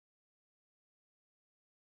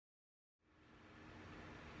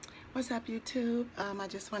What's up, YouTube? I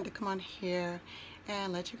just wanted to come on here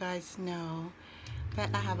and let you guys know that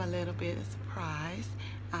I have a little bit of surprise.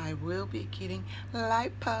 I will be getting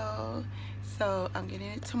lipo, so I'm getting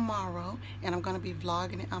it tomorrow, and I'm going to be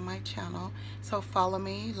vlogging it on my channel. So follow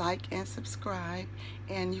me, like, and subscribe,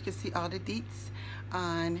 and you can see all the deets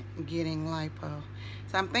on getting lipo.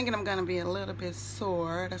 So I'm thinking I'm going to be a little bit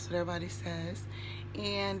sore. That's what everybody says,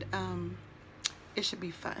 and it should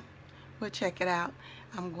be fun. We'll check it out.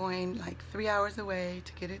 I'm going like 3 hours away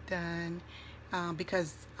to get it done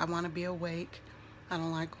because I want to be awake. I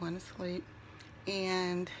don't like going to sleep.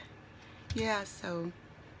 And yeah, so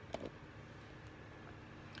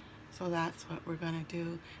that's what we're gonna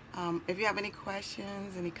do. If you have any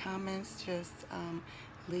questions, any comments, just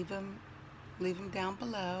leave them down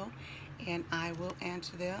below, and I will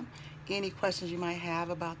answer them. Any questions you might have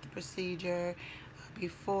about the procedure,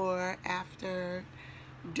 before, after,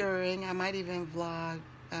 during. I might even vlog.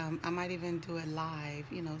 I might even do it live,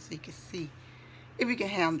 you know, so you can see if you can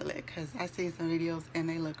handle it, because I see some videos and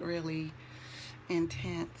they look really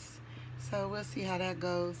intense. So we'll see how that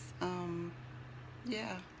goes.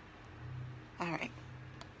 Yeah. All right.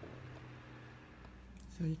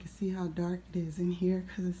 So you can see how dark it is in here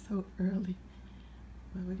because it's so early.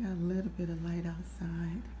 But we got a little bit of light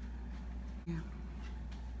outside. Yeah.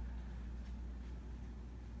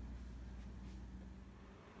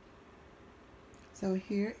 So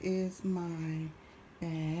here is my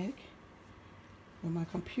bag with my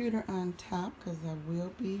computer on top, because I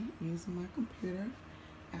will be using my computer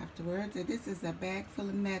afterwards. And this is a bag full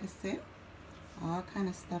of medicine. All kind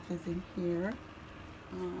of stuff is in here.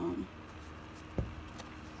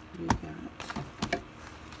 We got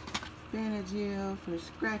Benadryl for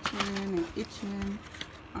scratching and itching,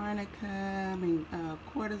 arnica,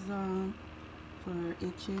 cortisone for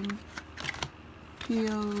itching,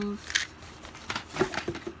 pills,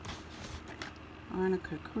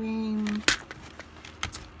 arnica cream,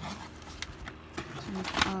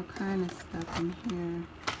 just all kind of stuff in here,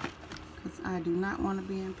 because I do not want to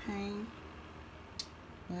be in pain,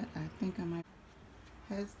 but I think I might.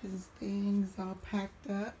 Husband's things all packed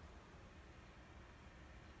up.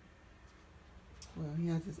 Well, he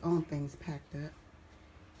has his own things packed up,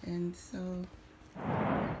 and so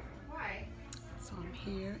I'm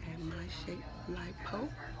here at My Shape Lipo,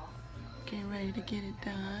 getting ready to get it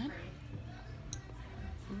done.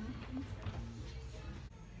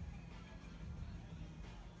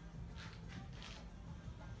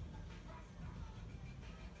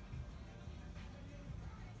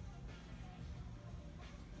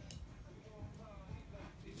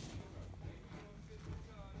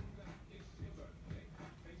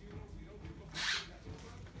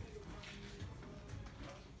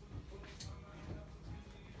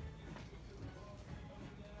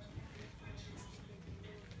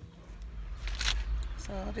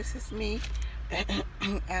 So this is me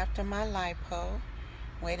after my lipo,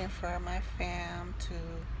 waiting for my fam to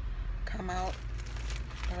come out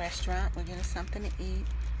the restaurant. We're getting something to eat.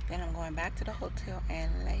 Then I'm going back to the hotel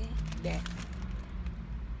and lay down.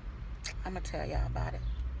 I'm gonna tell y'all about it.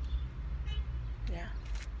 Yeah.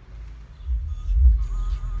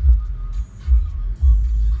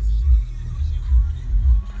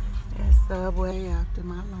 It's Subway after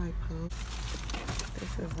my lipo.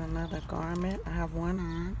 This is another garment. I have one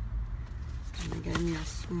on. And they gave me a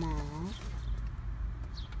small.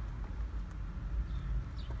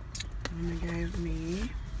 And they gave me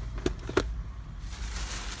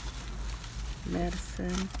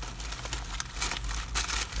medicine.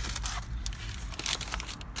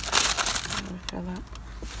 I'm gonna fill up.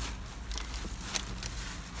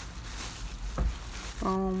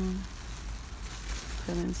 Foam.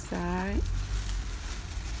 Put inside.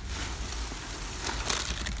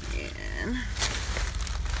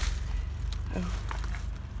 And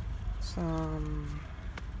some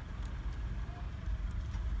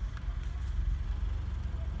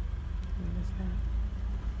what is that?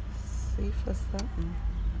 C for something.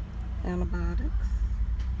 Antibiotics.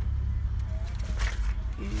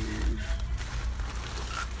 And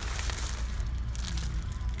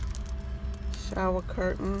shower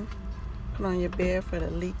curtain. Put on your bed for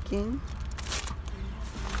the leaking.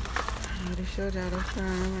 I already showed y'all the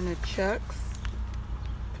firm, and the chucks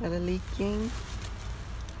for the leaking.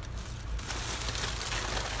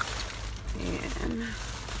 And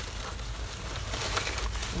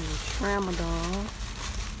tramadol.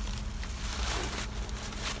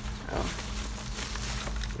 Oh,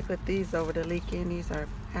 you put these over the leaking. These are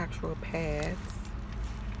actual pads.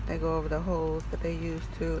 They go over the holes that they use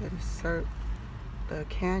to insert the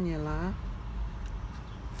cannula.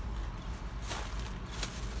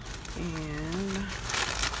 And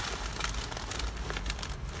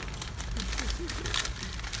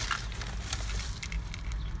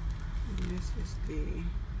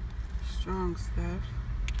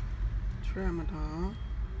tramadol.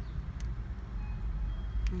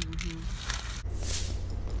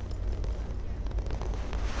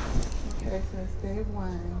 Okay, so it's day 1,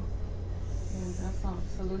 and that's all the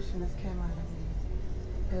solution that's came out of me.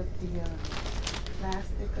 Put the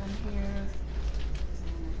plastic on here,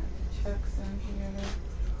 and I got the chucks on here,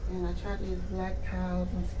 and I tried to use black towels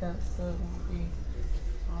and stuff so it won't be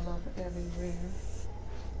all over everywhere.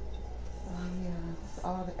 So yeah, that's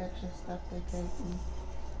all the extra stuff they gave me.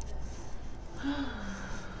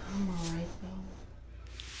 I'm alright though.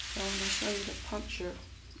 So I'm going to show you the puncture.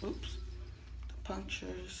 Oops. The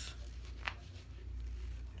punctures.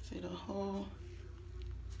 See the hole.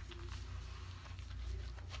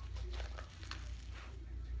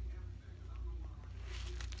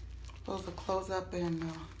 Supposed to close up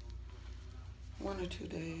in 1 or 2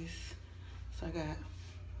 days. So I got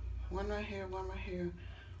one right here, one right here,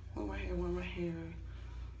 one right here, one right here,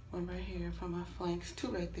 one right here from my flanks, 2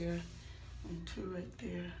 right there, and 2 right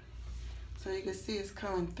there. So you can see it's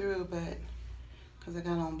coming through, but because I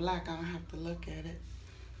got on black, I don't have to look at it.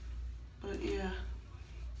 But yeah,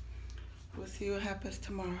 we'll see what happens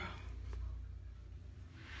tomorrow.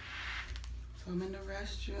 So I'm in the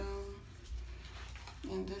restroom,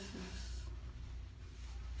 and this is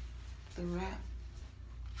the wrap.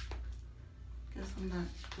 Guess I'm not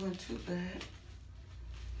doing too bad.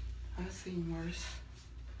 I've seen worse.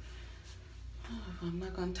 I'm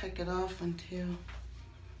not gonna take it off until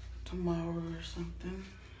tomorrow or something.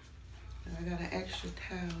 And I got an extra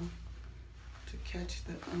towel to catch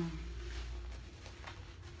the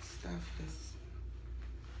stuff that's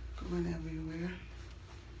going everywhere.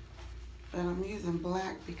 But I'm using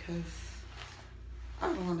black because I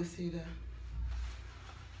don't want to see the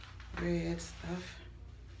red stuff.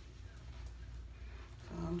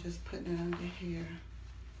 So I'm just putting it under here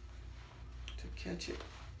to catch it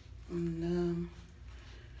numb.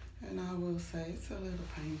 And I will say it's a little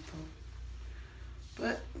painful,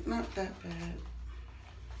 but not that bad.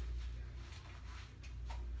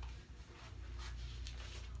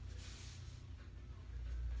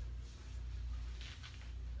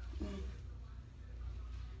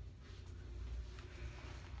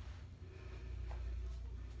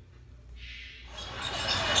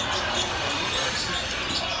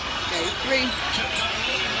 Day 3.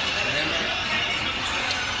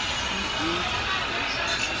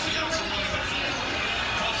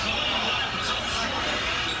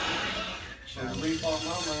 Sleep on my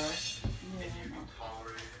mind. If you can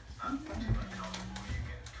tolerate it, it's not too uncomfortable. You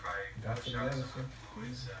can try Got some shots of medicine.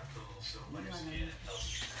 fluids, put a little soap on your skin. It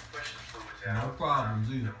helps push the fluids No out. problems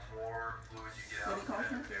either. The more fluid you get out,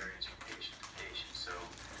 that varies from patient to patient. So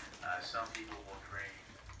some people will drain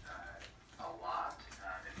a lot.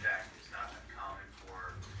 In fact, it's not uncommon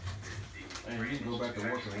for the And you can go back to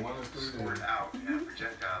work in 1 or 2 days. squirt out and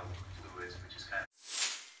projectile